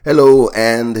Hello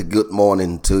and good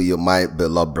morning to you, my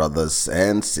beloved brothers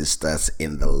and sisters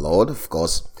in the Lord. Of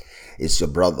course, it's your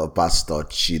brother, Pastor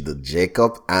Chido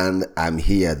Jacob, and I'm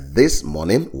here this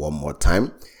morning one more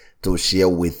time to share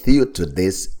with you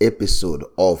today's episode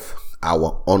of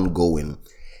our ongoing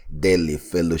daily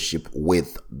fellowship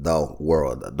with the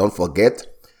world. Don't forget,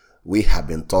 we have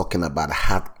been talking about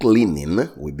heart cleaning.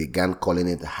 We began calling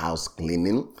it house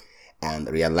cleaning and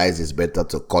realize it's better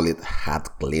to call it heart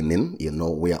cleaning.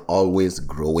 We are always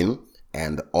growing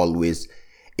and always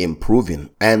improving.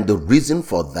 And the reason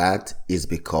for that is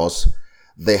because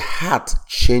the heart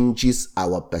changes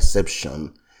our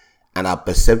perception and our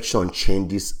perception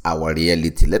changes our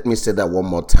reality. Let me say that one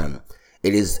more time.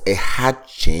 It is a heart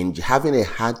change. Having a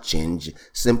heart change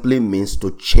simply means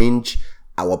to change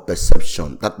our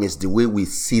perception. That means the way we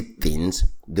see things,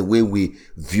 the way we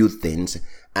view things.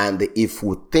 And if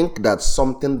we think that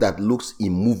something that looks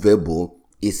immovable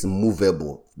is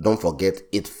movable, don't forget,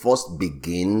 it first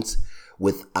begins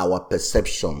with our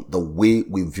perception, the way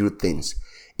we view things.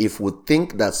 If we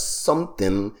think that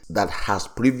something that has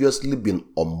previously been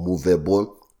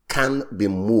unmovable can be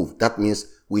moved, that means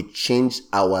we change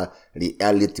our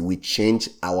reality, we change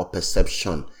our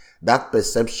perception. That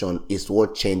perception is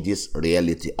what changes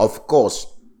reality. Of course,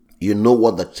 you know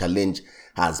what the challenge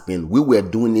has been. We were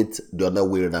doing it the other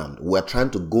way around. We're trying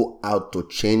to go out to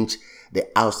change the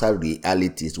outside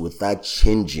realities without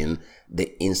changing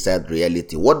the inside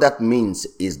reality. What that means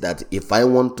is that if I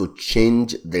want to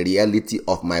change the reality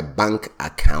of my bank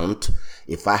account,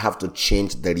 if I have to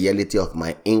change the reality of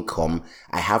my income,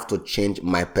 I have to change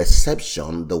my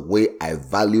perception, the way I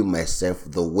value myself,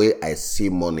 the way I see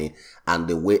money, and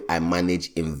the way I manage,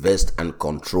 invest, and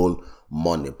control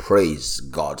money. Praise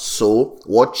God. So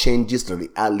what changes the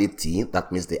reality,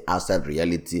 that means the outside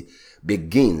reality,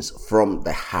 begins from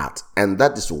the heart. And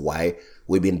that is why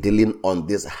we've been dealing on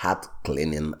this heart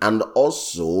cleaning, and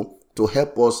also to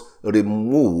help us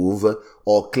remove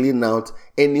or clean out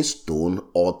any stone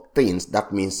or things,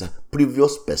 that means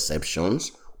previous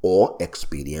perceptions or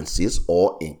experiences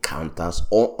or encounters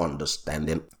or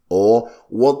understanding, or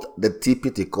what the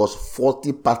TPT calls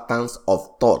 40 patterns of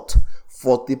thought.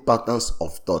 40 patterns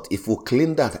of thought. If we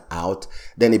clean that out,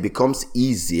 then it becomes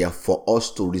easier for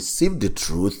us to receive the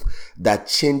truth that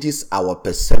changes our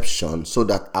perception so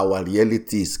that our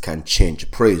realities can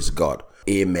change. Praise God.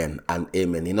 Amen and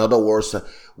amen. In other words,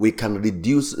 we can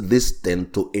reduce this thing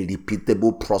to a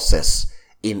repeatable process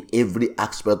in every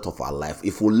aspect of our life.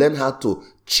 If we learn how to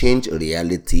change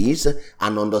realities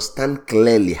and understand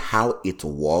clearly how it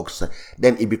works,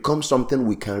 then it becomes something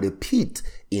we can repeat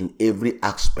in every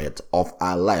aspect of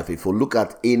our life. If we look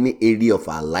at any area of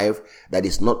our life that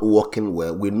is not working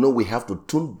well, we know we have to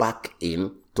tune back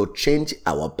in to change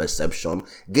our perception,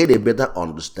 get a better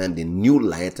understanding, new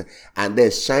light, and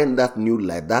then shine that new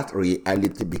light. That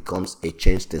reality becomes a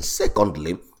change thing.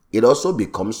 Secondly, it also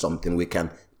becomes something we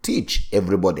can teach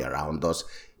everybody around us.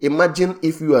 Imagine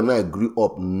if you and I grew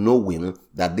up knowing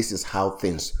that this is how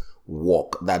things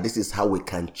work, that this is how we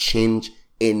can change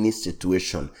any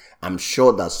situation. I'm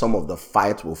sure that some of the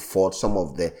fights we fought, some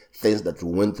of the things that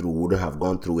we went through, wouldn't have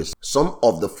gone through it. Some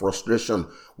of the frustration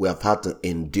we have had to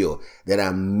endure. There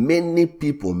are many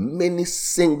people, many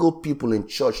single people in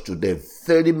church today,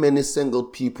 very many single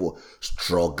people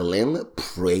struggling,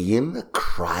 praying,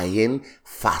 crying,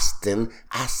 fasting,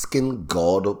 asking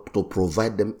God to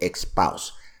provide them a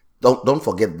spouse. Don't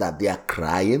forget that they are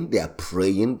crying, they are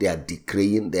praying, they are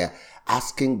decreeing, they are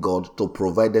asking God to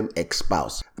provide them a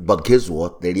spouse. But guess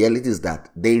what? The reality is that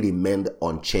they remained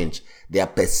unchanged. Their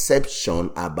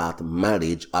perception about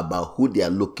marriage, about who they are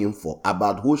looking for,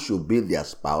 about who should be their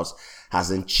spouse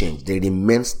hasn't changed. They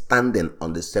remain standing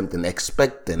on the same thing,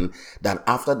 expecting that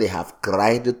after they have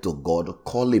cried to God,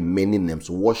 call him many names,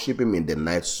 worship him in the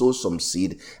night, sow some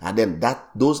seed, and then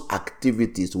those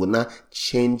activities will now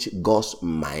change God's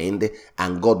mind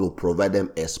and God will provide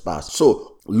them a spouse.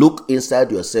 So look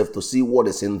inside yourself to see what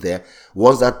is in there.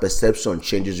 Once that perception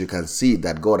changes, you can see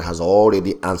that God has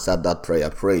already answered that prayer.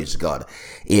 Praise God.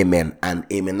 Amen and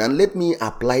amen. And let me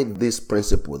apply this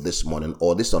principle this morning,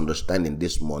 or this understanding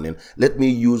this morning. Let me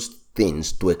use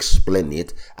things to explain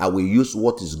it. I will use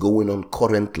what is going on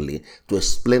currently to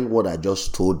explain what I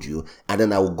just told you. And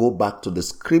then I will go back to the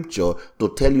scripture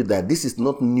to tell you that this is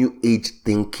not new age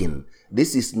thinking.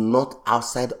 This is not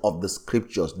outside of the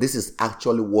scriptures. This is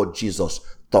actually what Jesus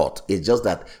taught. It's just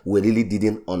that we really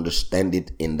didn't understand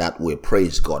it in that way.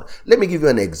 Praise God. Let me give you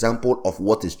an example of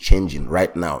what is changing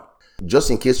right now. Just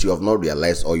in case you have not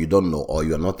realized, or you don't know, or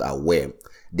you're not aware,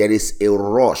 there is a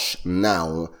rush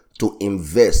now to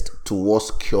invest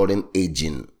towards curing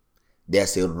aging.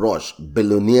 There's a rush.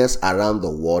 Billionaires around the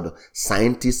world,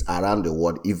 scientists around the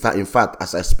world. In fact,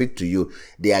 as I speak to you,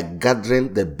 they are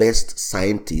gathering the best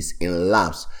scientists in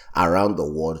labs around the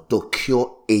world to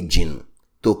cure aging.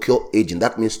 To cure aging.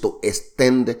 That means to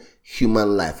extend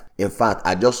human life. In fact,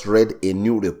 I just read a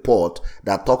new report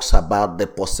that talks about the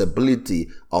possibility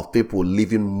of people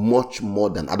living much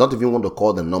more than, I don't even want to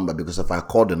call the number, because if I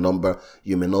call the number,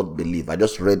 you may not believe. I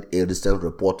just read a recent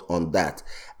report on that.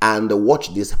 And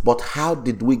watch this. But how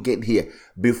did we get here?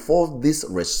 Before this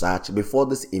research, before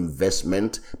this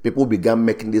investment, people began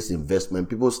making this investment.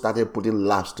 People started putting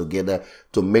labs together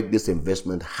to make this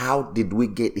investment. How did we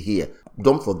get here?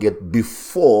 Don't forget,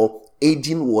 before,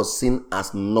 aging was seen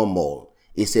as normal.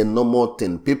 It's a normal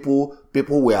thing. People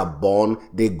were born,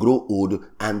 they grow old,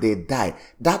 and they die.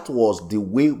 That was the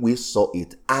way we saw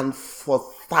it. And for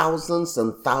thousands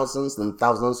and thousands and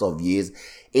thousands of years,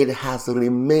 it has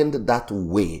remained that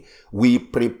way. We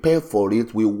prepare for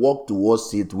it, we walk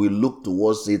towards it, we look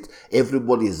towards it.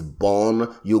 Everybody is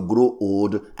born, you grow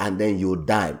old, and then you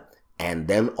die. And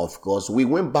then, of course, we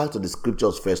went back to the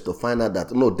scriptures first to find out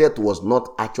that, no, death was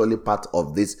not actually part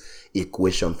of this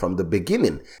equation from the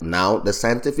beginning. Now, the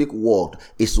scientific world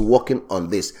is working on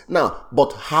this. Now,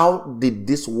 but how did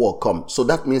this work come? So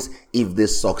that means if they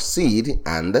succeed,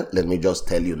 and let me just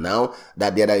tell you now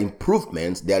that there are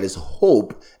improvements, there is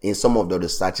hope in some of the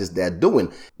researches they are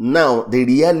doing. Now, the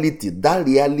reality, that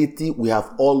reality we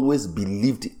have always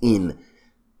believed in,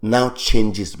 now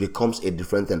changes, becomes a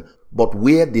different thing. But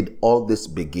where did all this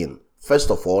begin?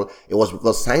 First of all, it was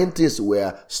because scientists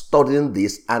were studying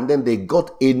this and then they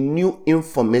got a new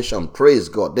information. Praise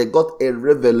God. They got a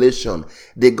revelation.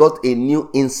 They got a new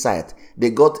insight. They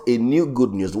got a new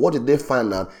good news. What did they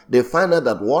find out? They find out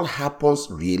that what happens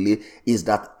really is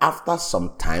that after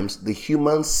some times, the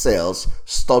human cells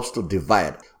stops to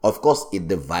divide. Of course, it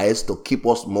divides to keep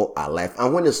us more alive.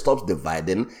 And when it stops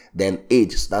dividing, then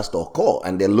age starts to occur.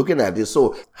 And they're looking at this.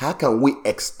 So how can we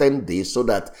extend this so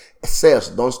that cells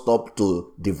don't stop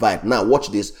to divide? Now, watch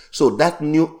this. So that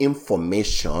new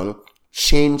information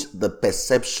changed the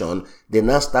perception. They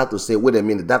now start to say, wait a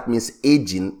minute, that means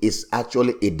aging is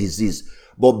actually a disease.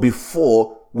 But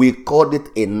before, we called it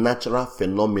a natural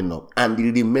phenomenon, and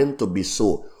it remained to be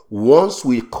so. Once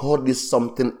we call this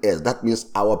something else, that means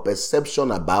our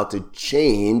perception about it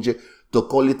change to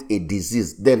call it a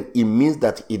disease. Then it means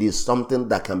that it is something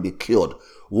that can be cured.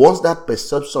 Once that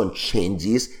perception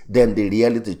changes, then the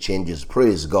reality changes.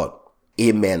 Praise God.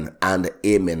 Amen and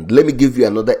amen. Let me give you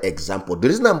another example. The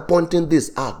reason I'm pointing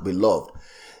this out, beloved,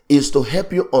 is to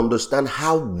help you understand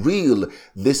how real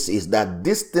this is, that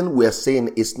this thing we're saying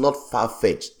is not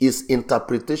far-fetched. It's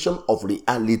interpretation of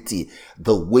reality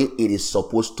the way it is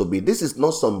supposed to be. This is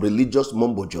not some religious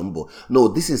mumbo-jumbo. No,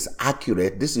 this is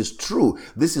accurate. This is true.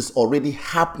 This is already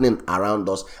happening around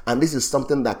us, and this is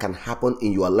something that can happen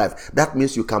in your life. That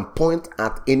means you can point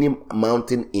at any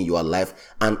mountain in your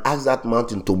life and ask that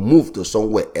mountain to move to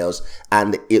somewhere else,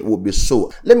 and it will be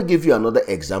so. Let me give you another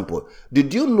example.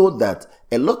 Did you know that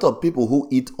a lot of people who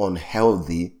eat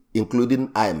unhealthy, including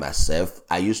I myself,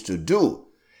 I used to do,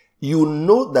 you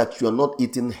know that you're not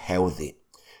eating healthy.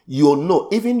 You know,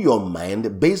 even your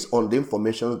mind, based on the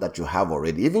information that you have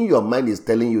already, even your mind is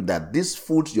telling you that this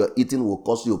food you're eating will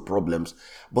cause you problems,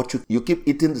 but you keep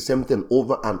eating the same thing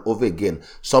over and over again.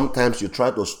 Sometimes you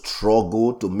try to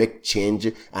struggle to make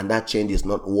change, and that change is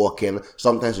not working.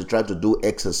 Sometimes you try to do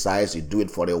exercise, you do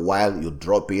it for a while, you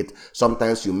drop it.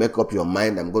 Sometimes you make up your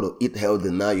mind, I'm going to eat healthy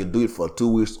now. You do it for 2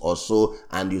 weeks or so,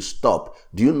 and you stop.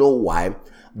 Do you know why?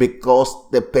 Because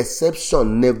the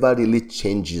perception never really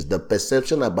changes. The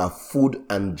perception about food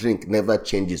and drink never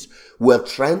changes. We're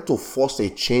trying to force a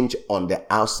change on the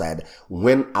outside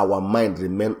when our mind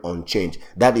remains unchanged.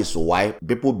 That is why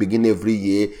people begin every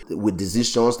year with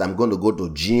decisions. I'm going to go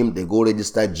to gym. They go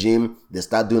register gym. They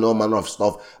start doing all manner of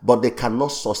stuff, but they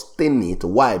cannot sustain it.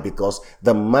 Why? Because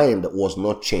the mind was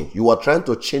not changed. You are trying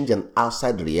to change an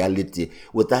outside reality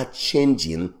without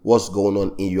changing what's going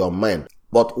on in your mind.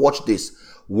 But watch this.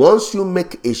 Once you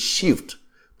make a shift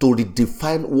to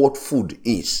redefine what food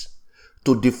is,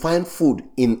 to define food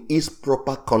in its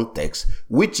proper context,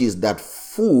 which is that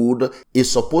food is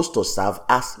supposed to serve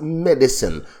as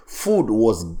medicine. Food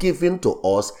was given to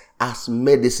us as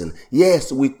medicine.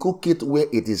 Yes, we cook it where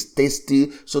it is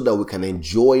tasty so that we can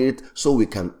enjoy it, so we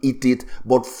can eat it.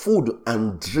 But food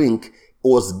and drink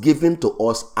was given to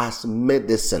us as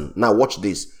medicine. Now watch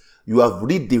this. You have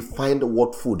redefined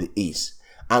what food is.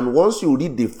 And once you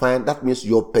redefine, that means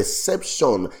your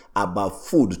perception about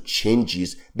food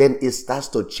changes, then it starts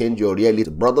to change your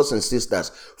reality. Brothers and sisters,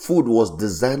 food was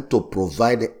designed to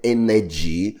provide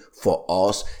energy for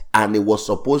us, and it was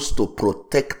supposed to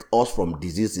protect us from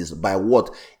diseases by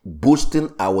what? Boosting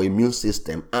our immune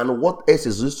system. And what else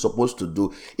is it supposed to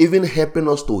do? Even helping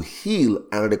us to heal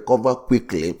and recover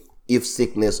quickly if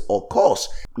sickness occurs.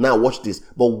 Now watch this.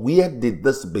 But where did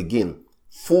this begin?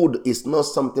 Food is not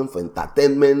something for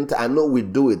entertainment. I know we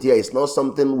do it here. It's not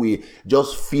something we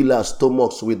just fill our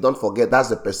stomachs. We don't forget, that's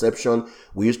the perception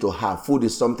we used to have. Food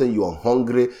is something you are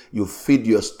hungry, you feed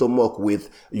your stomach with,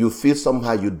 you feel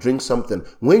somehow, you drink something.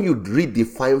 When you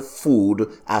redefine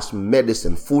food as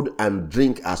medicine, food and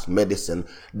drink as medicine,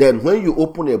 then when you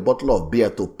open a bottle of beer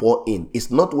to pour in,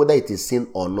 it's not whether it is sin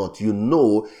or not. You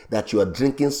know that you are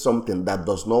drinking something that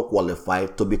does not qualify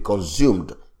to be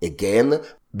consumed. Again,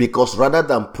 because rather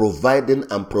than providing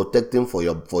and protecting for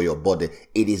your body,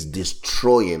 it is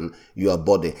destroying your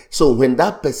body. So when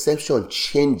that perception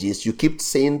changes, you keep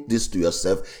saying this to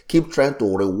yourself, keep trying to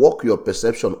rework your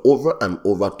perception over and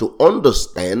over to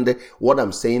understand what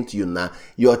I'm saying to you now.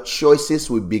 Your choices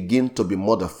will begin to be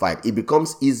modified. It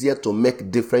becomes easier to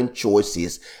make different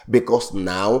choices because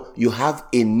now you have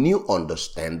a new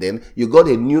understanding. You got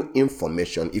a new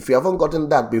information. If you haven't gotten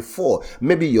that before,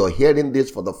 maybe you're hearing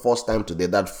this for the first time today,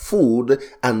 that food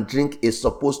and drink is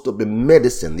supposed to be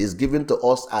medicine. It's given to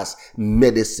us as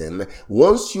medicine.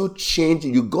 Once you change,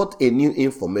 you got a new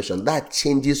information that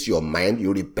changes your mind.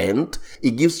 You repent.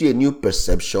 It gives you a new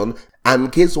perception.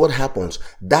 And guess what happens?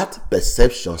 That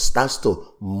perception starts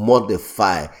to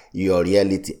modify your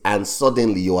reality, and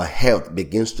suddenly your health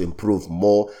begins to improve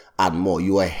more and more.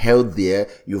 You are healthier,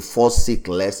 you fall sick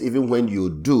less. Even when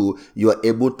you do, you are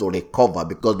able to recover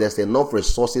because there's enough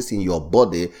resources in your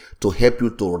body to help you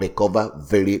to recover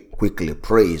very quickly.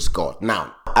 Praise God.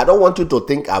 Now, I don't want you to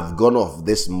think I've gone off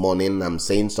this morning. I'm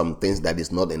saying some things that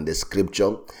is not in the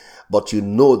scripture, but you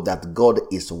know that God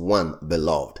is one,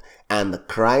 beloved, and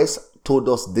Christ told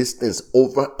us these things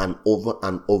over and over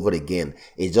and over again.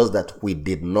 It's just that we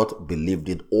did not believe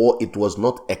it, or it was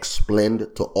not explained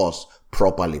to us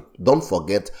properly. Don't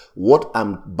forget, what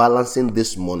I'm balancing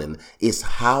this morning is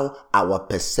how our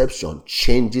perception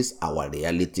changes our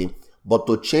reality. But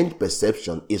to change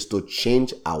perception is to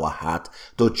change our heart.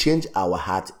 To change our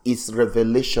heart is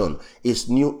revelation, is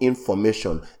new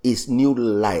information, is new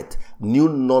light. New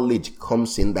knowledge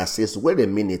comes in that says, wait a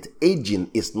minute, aging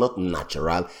is not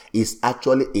natural, it's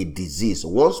actually a disease.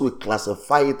 Once we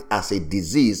classify it as a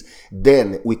disease,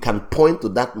 then we can point to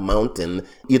that mountain,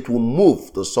 it will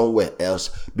move to somewhere else.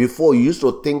 Before, you used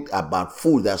to think about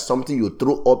food as something you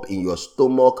threw up in your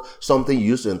stomach, something you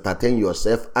used to entertain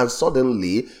yourself, and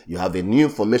suddenly you have a new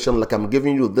information like I'm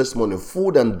giving you this morning.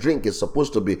 Food and drink is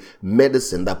supposed to be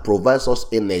medicine that provides us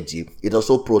energy. It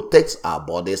also protects our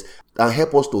bodies and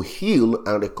help us to heal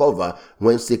and recover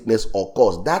when sickness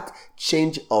occurs. That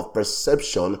change of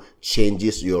perception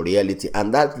changes your reality,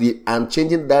 and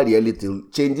changing that reality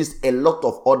changes a lot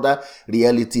of other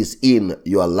realities in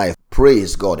your life.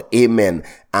 Praise God. Amen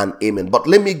and amen. But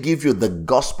let me give you the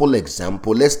gospel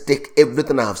example. Let's take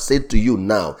everything I have said to you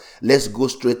now. Let's go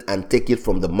straight and take it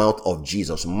from the mouth of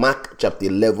Jesus. Mark chapter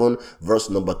 11 verse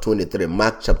number 23.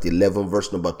 Mark chapter 11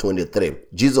 verse number 23.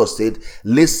 Jesus said,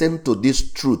 listen to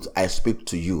this truth I speak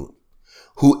to you.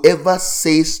 Whoever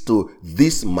says to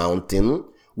this mountain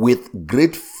with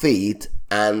great faith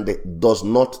and does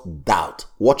not doubt.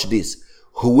 Watch this.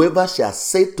 Whoever shall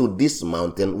say to this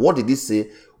mountain, what did he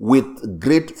say? With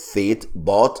great faith,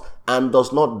 and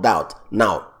does not doubt.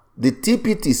 Now, the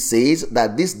TPT says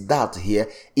that this doubt here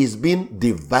is being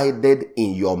divided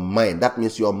in your mind. That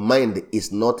means your mind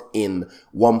is not in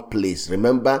one place.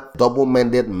 Remember,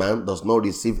 double-minded man does not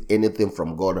receive anything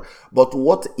from God. But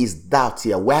what is doubt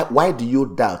here? Why do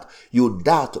you doubt? You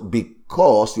doubt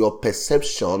because your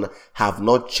perception have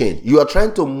not changed. You are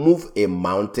trying to move a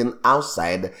mountain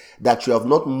outside that you have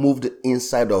not moved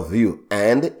inside of you.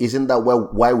 And isn't that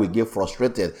why we get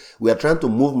frustrated? We are trying to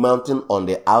move mountain on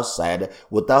the outside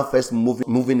without first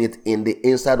moving it in the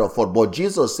inside of us. But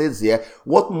Jesus says here,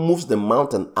 what moves the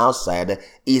mountain outside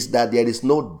is that there is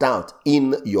no doubt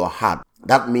in your heart.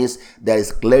 That means there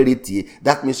is clarity.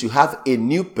 That means you have a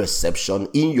new perception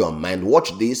in your mind.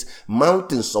 Watch this.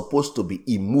 Mountains supposed to be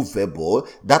immovable.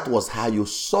 That was how you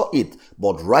saw it.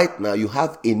 But right now you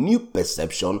have a new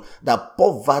perception that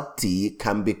poverty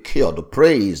can be cured.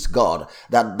 Praise God.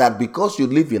 That because you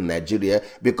live in Nigeria,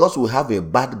 because we have a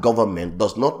bad government,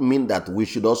 does not mean that we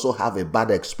should also have a bad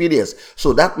experience.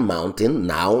 So that mountain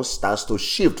now starts to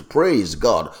shift. Praise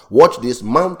God. Watch this.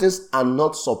 Mountains are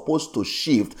not supposed to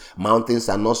shift. Mountains mountains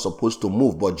are not supposed to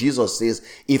move. But Jesus says,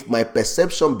 if my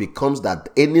perception becomes that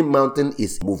any mountain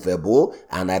is movable,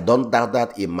 and I don't doubt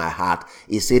that in my heart,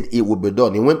 he said it will be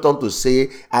done. He went on to say,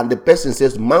 and the person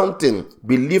says, mountain,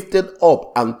 be lifted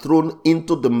up and thrown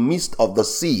into the midst of the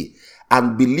sea,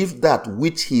 and believe that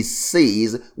which he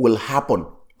says will happen.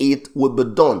 It will be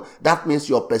done. That means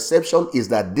your perception is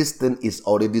that this thing is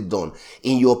already done.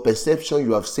 In your perception,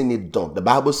 you have seen it done. The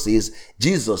Bible says,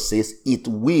 Jesus says, it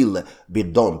will be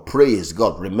done. Praise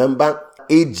God. Remember,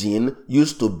 Aegean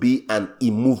used to be an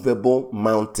immovable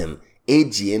mountain.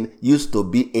 Aegean used to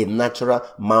be a natural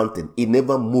mountain. It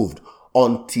never moved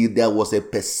until there was a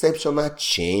perceptional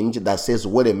change that says,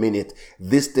 wait a minute,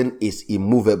 this thing is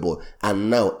immovable, and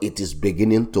now it is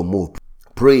beginning to move.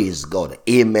 Praise God.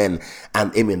 Amen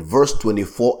and amen. Verse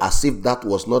 24, as if that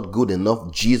was not good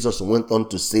enough, Jesus went on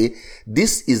to say,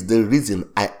 this is the reason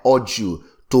I urge you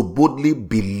to boldly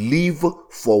believe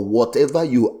for whatever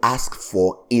you ask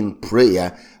for in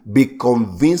prayer. Be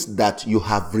convinced that you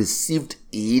have received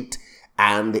it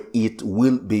and it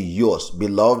will be yours.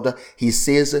 Beloved, he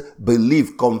says,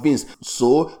 believe, convince.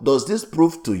 So does this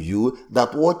prove to you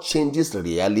that what changes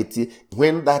reality,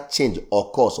 when that change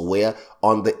occurs, where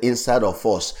on the inside of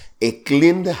us, a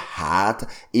cleaned heart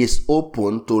is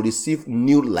open to receive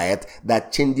new light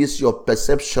that changes your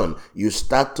perception. You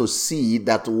start to see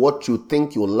that what you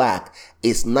think you lack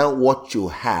is now what you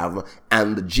have,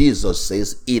 and Jesus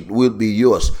says it will be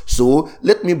yours. So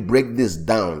let me break this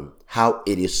down, how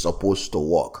it is supposed to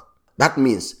work. That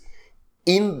means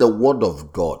in the Word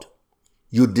of God,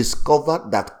 you discover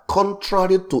that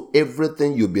contrary to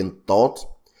everything you've been taught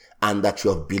and that you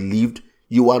have believed,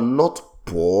 you are not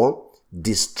poor,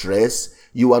 distressed.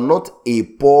 You are not a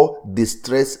poor,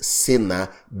 distressed sinner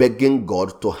begging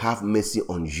God to have mercy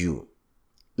on you.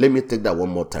 Let me take that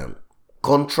one more time.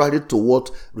 Contrary to what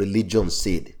religion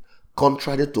said,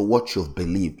 contrary to what you've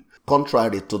believed,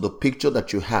 contrary to the picture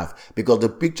that you have, because the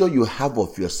picture you have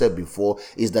of yourself before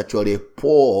is that you're a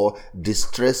poor,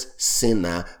 distressed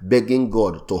sinner begging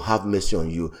God to have mercy on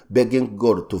you, begging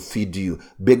God to feed you,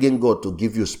 begging God to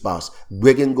give you spouse,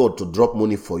 begging God to drop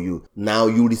money for you. Now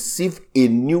you receive a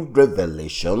new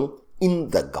revelation in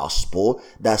the gospel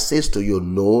that says to you,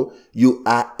 no, you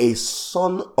are a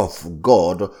son of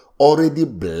God, already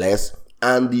blessed,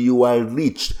 and you are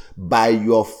reached by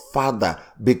your Father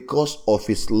because of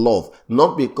his love.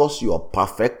 Not because you are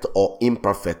perfect or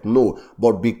imperfect, no,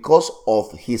 but because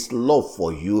of his love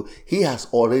for you, he has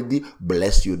already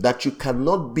blessed you. That you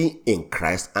cannot be in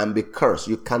Christ and be cursed.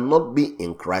 You cannot be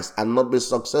in Christ and not be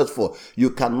successful. You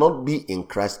cannot be in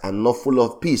Christ and not full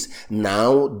of peace.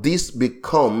 Now, this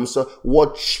becomes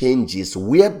what changes.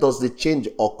 Where does the change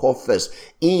occur first?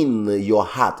 In your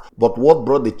heart. But what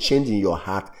brought the change in your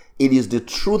heart? It is the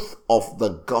truth of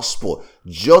the gospel.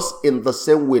 Just in the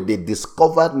same way they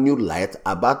discovered new light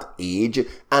about age,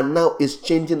 and now it's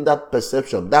changing that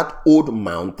perception. That old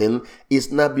mountain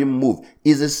is now being moved.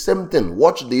 It's the same thing.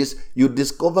 Watch this. You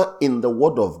discover in the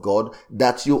Word of God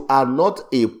that you are not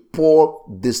a poor,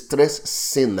 distressed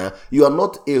sinner. You are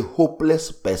not a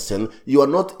hopeless person. You are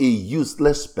not a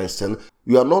useless person.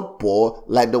 You are not poor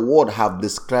like the world have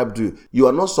described you. You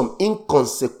are not some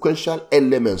inconsequential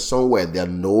element somewhere there.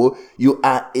 No, you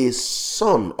are a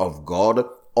son of God,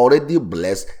 already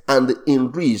blessed and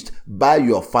enriched by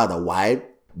your Father. Why?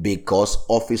 Because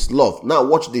of his love. Now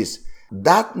watch this.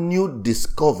 That new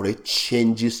discovery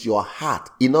changes your heart.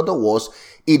 In other words,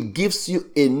 it gives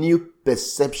you a new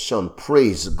perception.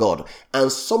 Praise God. And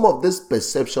some of these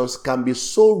perceptions can be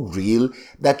so real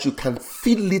that you can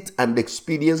feel it and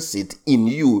experience it in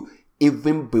you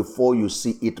even before you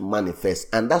see it manifest.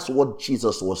 And that's what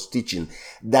Jesus was teaching,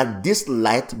 that this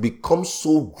light becomes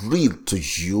so real to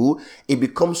you, it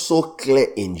becomes so clear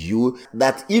in you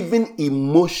that even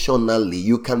emotionally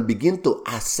you can begin to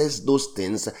assess those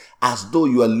things as though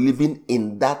you are living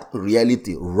in that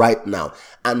reality right now.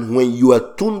 And when you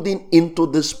are tuned into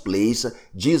this place,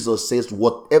 Jesus says,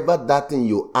 whatever that thing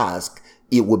you ask,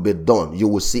 it will be done. You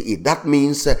will see it. That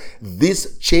means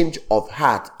this change of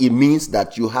heart, it means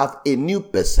that you have a new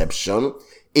perception,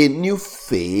 a new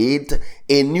faith,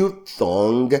 a new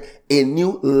tongue, a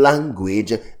new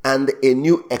language, and a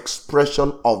new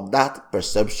expression of that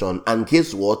perception. And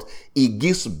guess what? It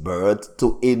gives birth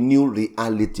to a new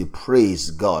reality.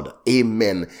 Praise God.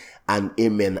 Amen and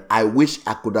amen. I wish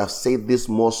I could have said this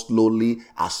more slowly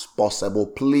as possible.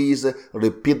 Please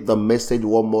repeat the message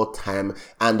one more time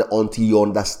and until you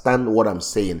understand what I'm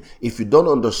saying. If you don't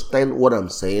understand what I'm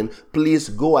saying, please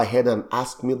go ahead and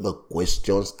ask me the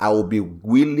questions. I will be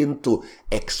willing to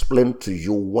explain to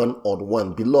you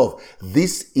one-on-one. Beloved,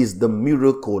 this is the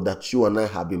miracle that you and I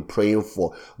have been praying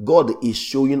for. God is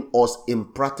showing us in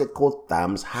practical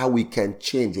terms how we can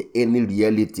change any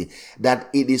reality. That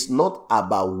it is not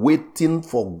about waiting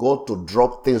for God to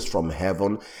drop things from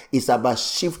heaven. It's about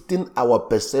shifting our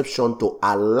perception to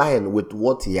align with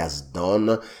what He has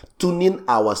done, tuning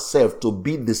ourselves to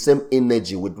be the same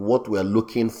energy with what we are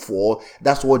looking for.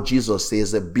 That's what Jesus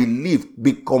says. Believe,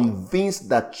 be convinced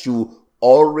that you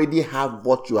already have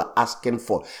what you are asking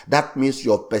for. That means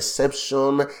your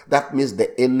perception, that means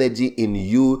the energy in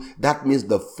you, that means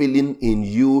the feeling in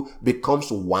you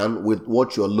becomes one with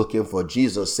what you're looking for.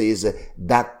 Jesus says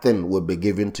that thing will be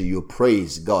given to you.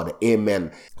 Praise God.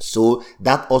 Amen. So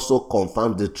that also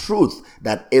confirms the truth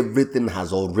that everything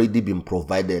has already been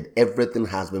provided. Everything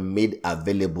has been made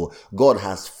available. God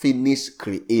has finished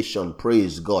creation.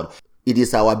 Praise God. It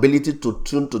is our ability to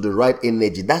tune to the right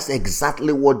energy. That's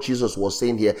exactly what Jesus was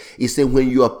saying here. He said, when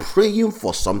you are praying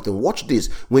for something, watch this.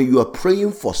 When you are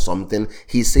praying for something,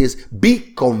 he says,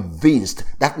 be convinced.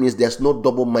 That means there's no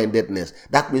double-mindedness.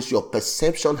 That means your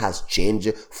perception has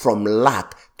changed from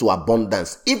lack to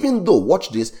abundance. Even though,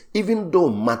 watch this, even though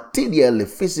materially,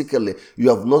 physically, you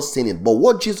have not seen it. But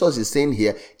what Jesus is saying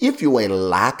here, if you are in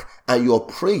lack and you're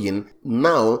praying,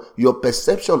 now your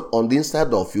perception on the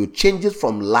inside of you changes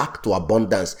from lack to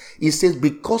abundance. He says,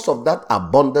 because of that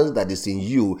abundance that is in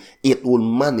you, it will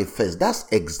manifest. That's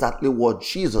exactly what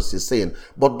Jesus is saying.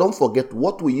 But don't forget,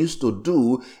 what we used to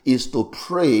do is to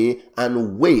pray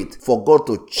and wait for God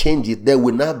to change it. They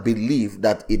will not believe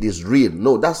that it is real.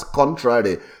 No, that's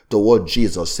contrary to what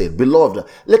Jesus said. Beloved,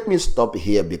 let me stop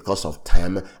here because of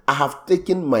time. I have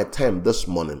taken my time this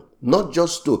morning, not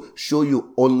just to show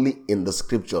you only in the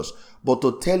scriptures, but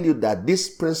to tell you that this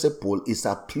principle is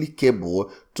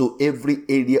applicable to every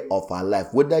area of our life,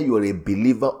 whether you're a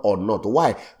believer or not.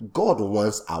 Why? God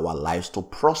wants our lives to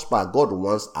prosper. God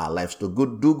wants our lives to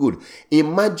do good.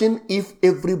 Imagine if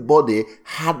everybody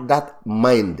had that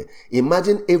mind.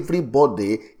 Imagine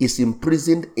everybody is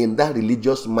imprisoned in that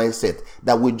religious mindset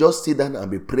that we just sit down and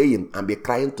be praying and be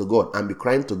crying to God and be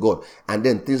crying to God, and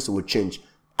then things will change.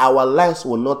 Our lives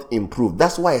will not improve.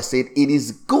 That's why I said it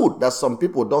is good that some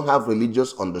people don't have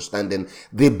religious understanding.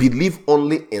 They believe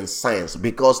only in science,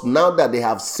 because now that they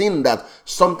have seen that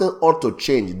something ought to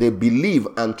change, they believe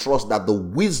and trust that the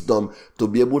wisdom to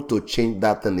be able to change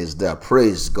that thing is there.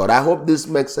 Praise God. I hope this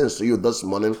makes sense to you this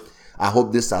morning. I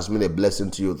hope this has been a blessing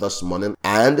to you this morning.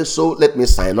 And so let me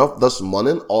sign off this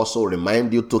morning. Also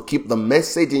remind you to keep the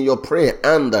message in your prayer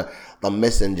and the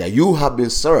messenger. You have been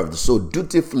served so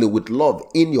dutifully with love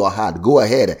in your heart. Go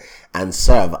ahead and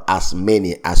serve as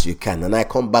many as you can. And I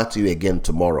come back to you again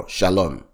tomorrow. Shalom.